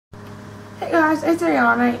Hey guys, it's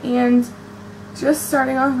Ariana, and just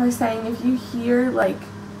starting off by saying if you hear like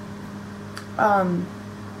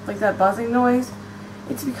that buzzing noise,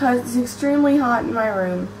 it's because it's extremely hot in my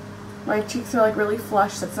room. My cheeks are like really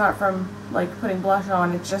flushed. That's not from like putting blush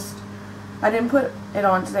on. It's just I didn't put it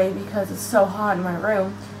on today because it's so hot in my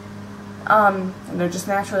room. And they're just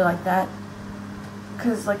naturally like that.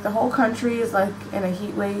 Because like the whole country is like in a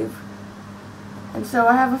heat wave, and so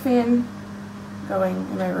I have a fan going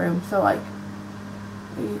in my room, so like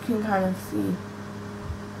you can kind of see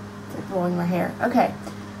it's like blowing my hair. Okay,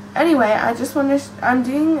 anyway, I just want to I'm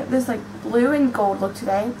doing this like blue and gold look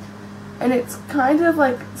today, and it's kind of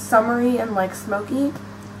like summery and like smoky,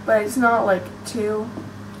 but it's not like too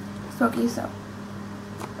smoky. So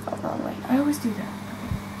oh, wrong way. I always do that.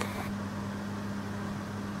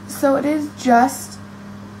 So it is just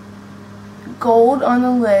gold on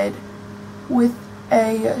the lid with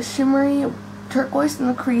a shimmery turquoise in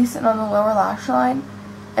the crease and on the lower lash line,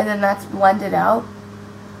 and then that's blended out,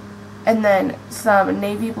 and then some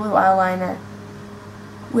navy blue eyeliner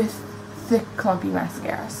with thick clumpy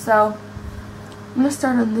mascara. So I'm going to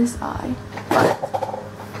start on this eye, but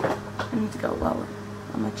I need to go lower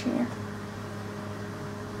on my chair.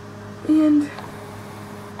 And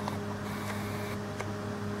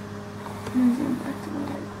zoom back to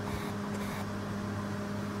my head.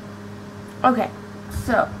 Okay,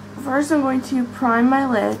 so first I'm going to prime my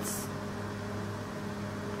lids,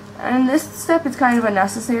 and this step is kind of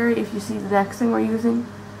unnecessary if you see the next thing we're using.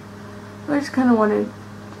 I just kind of wanted,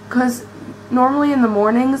 because normally in the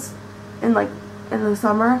mornings, in the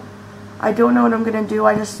summer, I don't know what I'm going to do.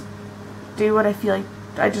 I just do what I feel like.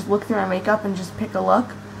 I just look through my makeup and just pick a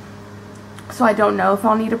look. So I don't know if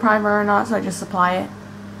I'll need a primer or not, so I just apply it.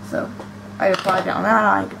 So I applied it on that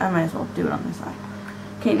eye, I might as well do it on this eye.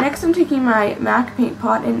 Okay, next I'm taking my MAC Paint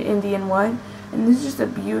Pot in Indian Wood, and this is just a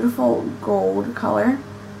beautiful gold color.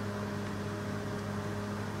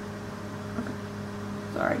 Okay,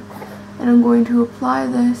 sorry. And I'm going to apply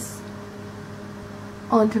this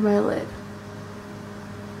onto my lid.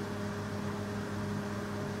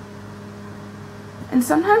 And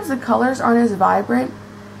sometimes the colors aren't as vibrant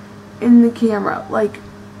in the camera. Like,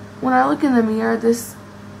 when I look in the mirror,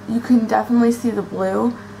 you can definitely see the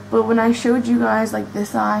blue. But when I showed you guys like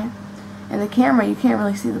this eye and the camera, you can't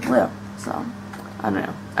really see the blue. So, I don't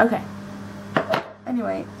know. Okay.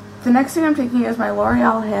 Anyway, the next thing I'm taking is my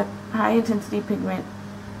L'Oreal Hip High Intensity Pigment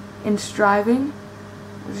in Striving,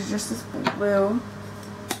 which is just this blue,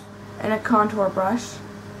 and a contour brush.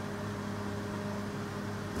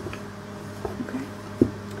 Okay.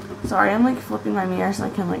 Sorry, I'm like flipping my mirror so I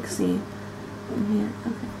can like see in here.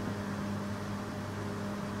 Okay.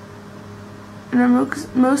 And I'm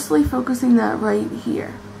mostly focusing that right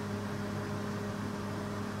here.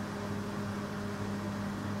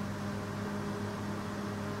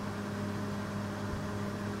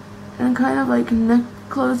 And I'm kind of like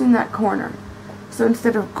closing that corner. So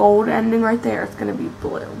instead of gold ending right there, it's going to be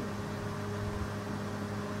blue.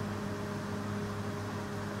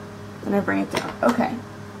 And I bring it down. Okay.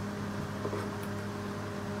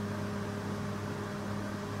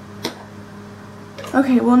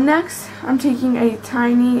 Okay, well next I'm taking a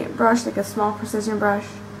tiny brush, like a small precision brush,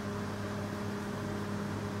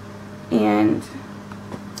 and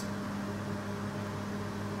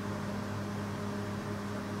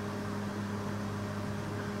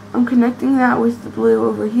I'm connecting that with the blue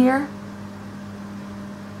over here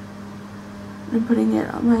and putting it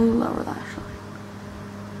on my lower lash line.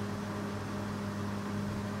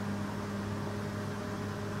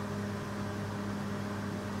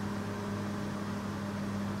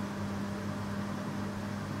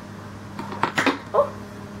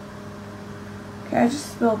 Okay, I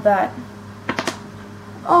just spilled that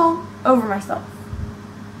all over myself.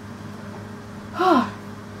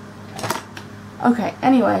 Okay,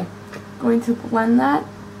 anyway, going to blend that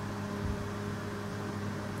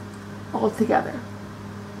all together.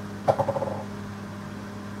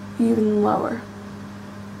 Even lower.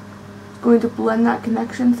 Going to blend that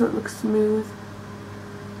connection so it looks smooth.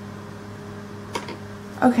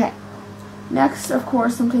 Okay, next, of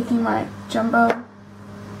course, I'm taking my Jumbo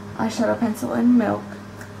eyeshadow pencil in Milk.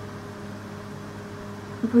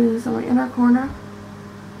 I'm putting this on my inner corner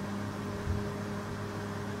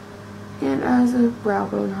and as a brow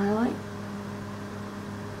bone highlight.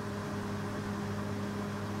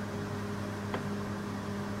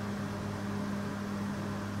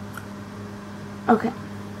 Okay.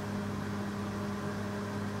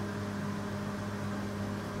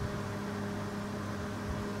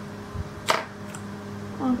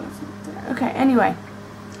 Oh, that's not there. Okay, anyway.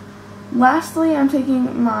 Lastly, I'm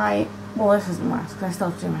taking my well, this isn't last because I still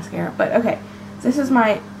have to do mascara. But okay, this is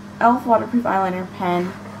my e.l.f. waterproof eyeliner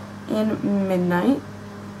pen in Midnight.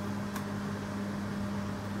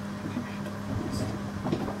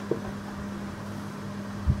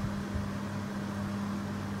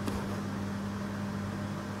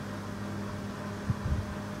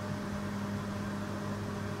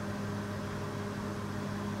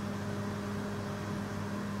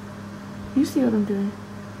 You see what I'm doing?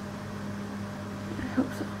 I hope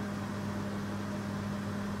so.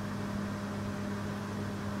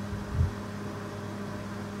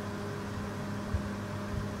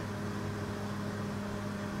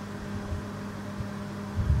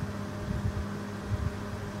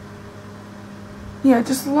 Yeah,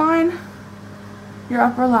 just line your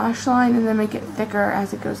upper lash line and then make it thicker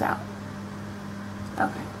as it goes out.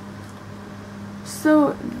 Okay.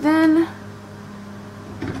 So then,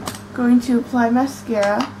 going to apply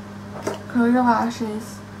mascara, curl your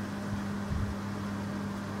lashes,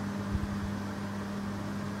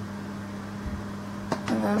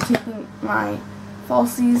 and then I'm taking my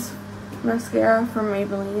Falsies mascara from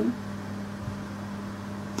Maybelline.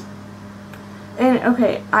 And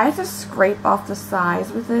okay, I have to scrape off the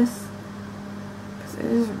sides with this because it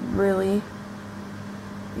is really,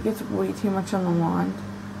 it gets way too much on the wand.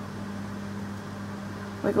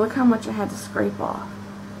 Like, look how much I had to scrape off.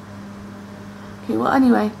 Okay, well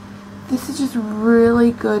anyway, this is just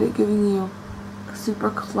really good at giving you super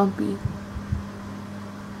clumpy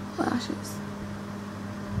lashes.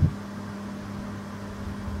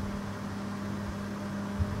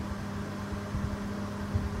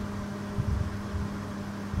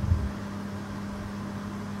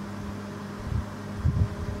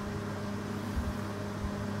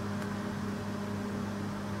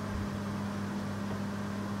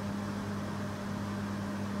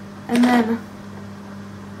 And then,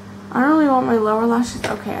 I don't really want my lower lashes,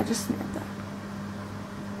 okay, I just snapped that,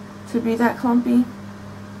 to be that clumpy.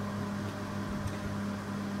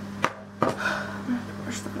 I'm going to have to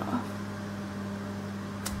brush that off.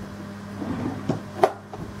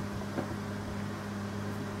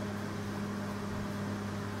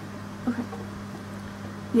 Okay.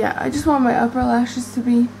 Yeah, I just want my upper lashes to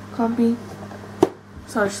be clumpy,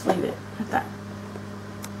 so I'll just leave it at that.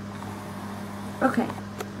 Okay.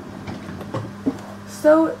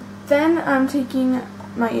 So then I'm taking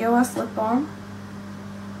my EOS lip balm.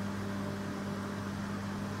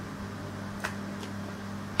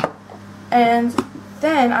 And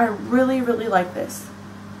then I really, really like this.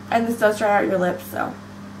 And this does dry out your lips, so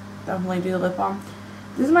definitely do the lip balm.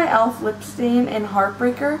 This is my e.l.f. lip stain in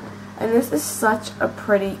Heartbreaker. And this is such a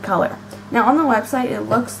pretty color. Now on the website it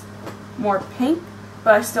looks more pink,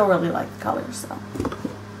 but I still really like the color, so.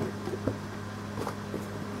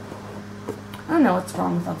 I don't know what's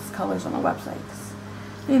wrong with all these colors on the website, because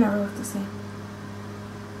they never look the same.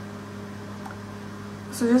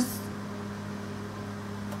 So just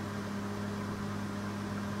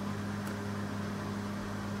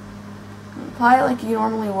apply it like you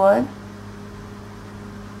normally would.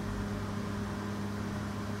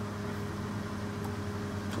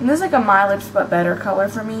 And this is like a My Lips But Better color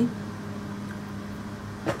for me.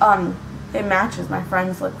 It matches my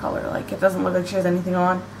friend's lip color. Like, it doesn't look like she has anything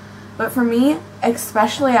on. But for me,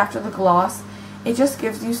 especially after the gloss, it just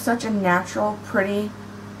gives you such a natural, pretty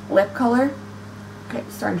lip color. Okay,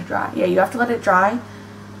 it's starting to dry. Yeah, you have to let it dry,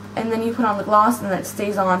 and then you put on the gloss, and then it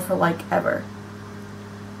stays on for like ever.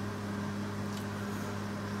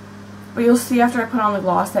 But you'll see after I put on the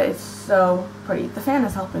gloss that it's so pretty. The fan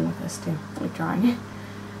is helping with this too, like drying.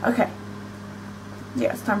 Okay.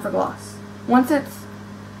 Yeah, it's time for gloss. Once it's,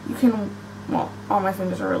 you can, well, all my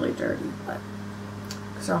fingers are really dirty, but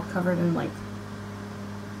because they're all covered in like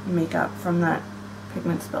makeup from that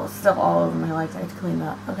pigment spill. It's still all over my legs. I have to clean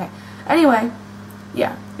that up. Okay. Anyway,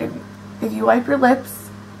 yeah. If you wipe your lips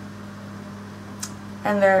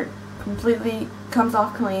and they're completely comes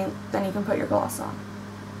off clean, then you can put your gloss on.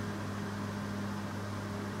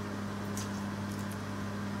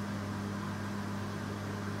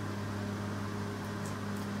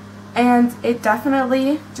 And it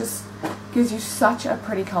definitely just gives you such a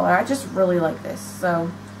pretty color. I just really like this. So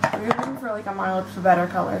if you're looking for like a My Lips But Better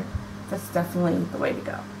color, that's definitely the way to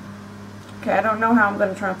go. Okay, I don't know how I'm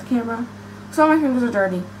going to turn off the camera. So my fingers are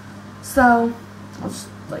dirty. So I'll just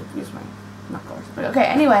like use my knuckles. But okay,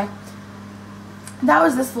 anyway. That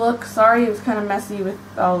was this look. Sorry it was kind of messy with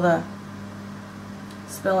all the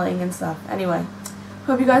spilling and stuff. Anyway,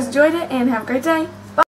 hope you guys enjoyed it and have a great day.